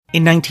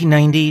In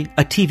 1990,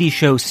 a TV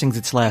show sings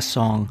its last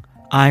song.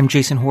 I'm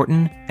Jason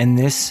Horton, and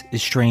this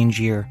is Strange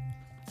Year.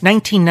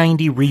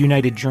 1990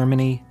 reunited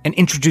Germany and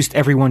introduced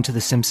everyone to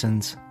The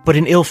Simpsons, but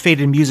an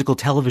ill-fated musical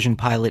television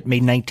pilot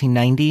made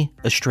 1990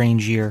 a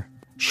strange year.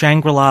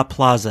 Shangri-La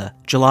Plaza,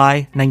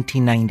 July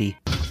 1990.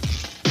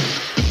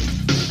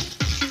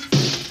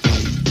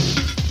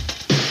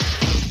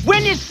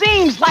 When it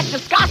seems like the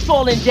sky's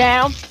falling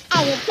down,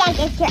 and you can't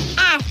get your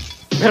ass.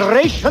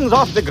 Rations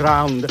off the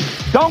ground.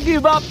 Don't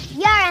give up.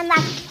 You're a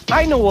luck.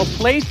 I know a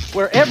place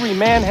where every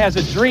man has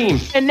a dream.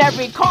 And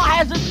every car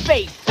has a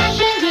space.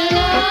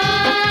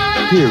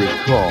 Hear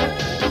it call.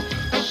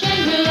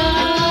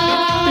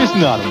 It's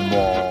not a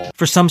mall.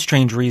 For some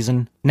strange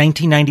reason,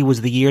 1990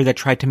 was the year that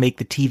tried to make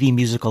the TV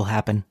musical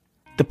happen.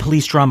 The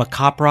police drama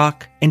Cop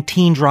Rock and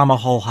teen drama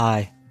Hull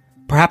High.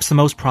 Perhaps the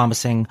most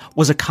promising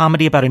was a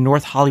comedy about a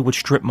North Hollywood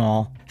strip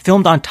mall,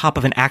 filmed on top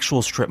of an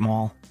actual strip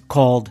mall,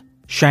 called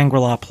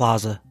Shangri-La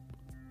Plaza.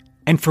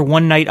 And for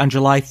one night on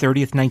July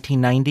 30th,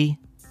 1990,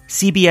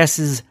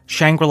 CBS's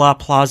Shangri-La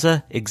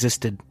Plaza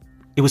existed.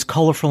 It was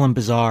colorful and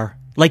bizarre,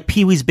 like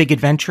Pee-wee's Big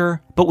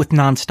Adventure, but with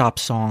non-stop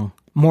song.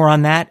 More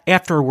on that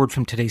after a word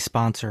from today's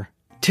sponsor.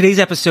 Today's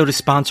episode is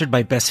sponsored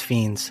by Best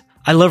Fiends.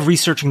 I love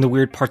researching the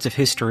weird parts of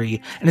history,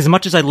 and as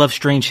much as I love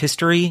strange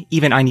history,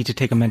 even I need to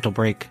take a mental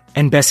break.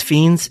 And Best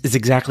Fiends is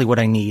exactly what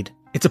I need.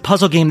 It's a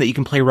puzzle game that you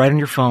can play right on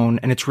your phone,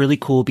 and it's really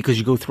cool because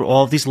you go through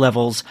all of these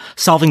levels,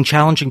 solving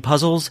challenging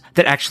puzzles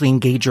that actually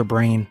engage your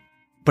brain.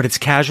 But it's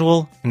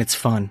casual, and it's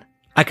fun.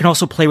 I can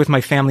also play with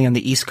my family on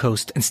the East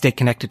Coast and stay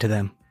connected to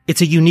them. It's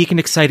a unique and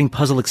exciting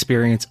puzzle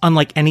experience,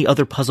 unlike any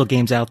other puzzle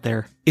games out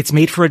there. It's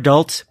made for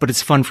adults, but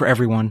it's fun for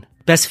everyone.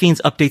 Best Fiends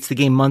updates the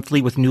game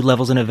monthly with new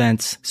levels and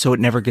events, so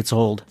it never gets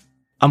old.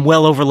 I'm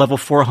well over level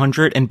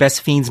 400, and Best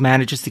Fiends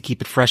manages to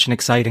keep it fresh and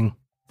exciting.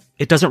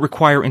 It doesn't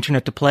require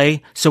internet to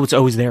play, so it's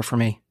always there for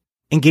me.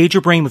 Engage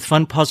your brain with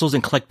fun puzzles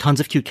and collect tons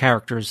of cute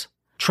characters.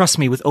 Trust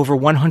me, with over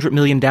 100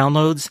 million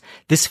downloads,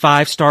 this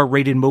 5-star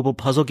rated mobile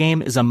puzzle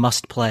game is a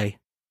must-play.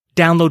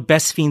 Download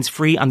Best Fiends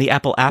free on the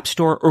Apple App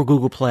Store or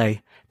Google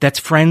Play. That's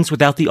friends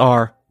without the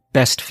R,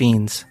 Best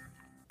Fiends.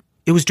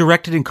 It was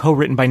directed and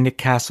co-written by Nick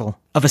Castle,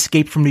 of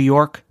Escape from New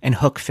York and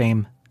Hook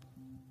fame.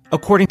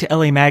 According to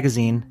LA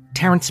Magazine,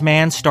 Terrence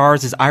Mann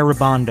stars as Ira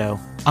Bondo,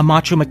 a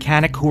macho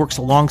mechanic who works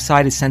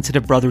alongside his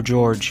sensitive brother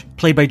George,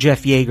 played by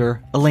Jeff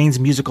Yeager, Elaine's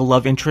musical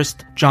love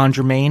interest, John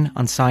Germain,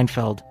 on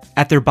Seinfeld,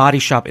 at their body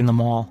shop in the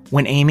mall,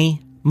 when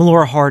Amy,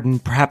 Melora Hardin,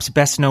 perhaps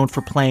best known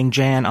for playing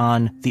Jan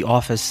on The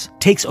Office,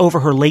 takes over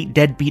her late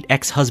deadbeat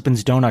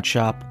ex-husband's donut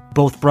shop.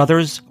 Both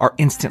brothers are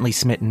instantly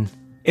smitten.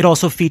 It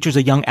also features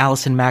a young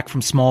Allison Mack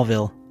from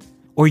Smallville,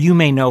 or you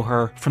may know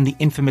her from the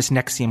infamous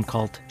NXIVM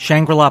cult.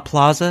 Shangri-La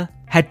Plaza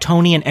had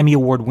Tony and Emmy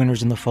Award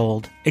winners in the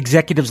fold.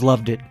 Executives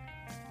loved it,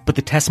 but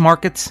the test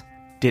markets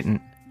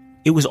didn't.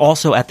 It was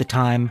also, at the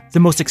time, the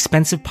most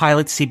expensive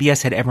pilot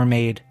CBS had ever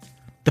made.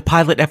 The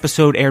pilot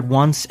episode aired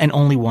once and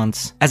only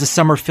once as a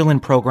summer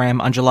fill-in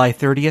program on July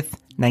 30th,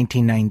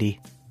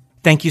 1990.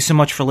 Thank you so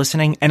much for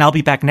listening, and I'll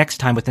be back next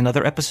time with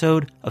another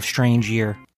episode of Strange Year.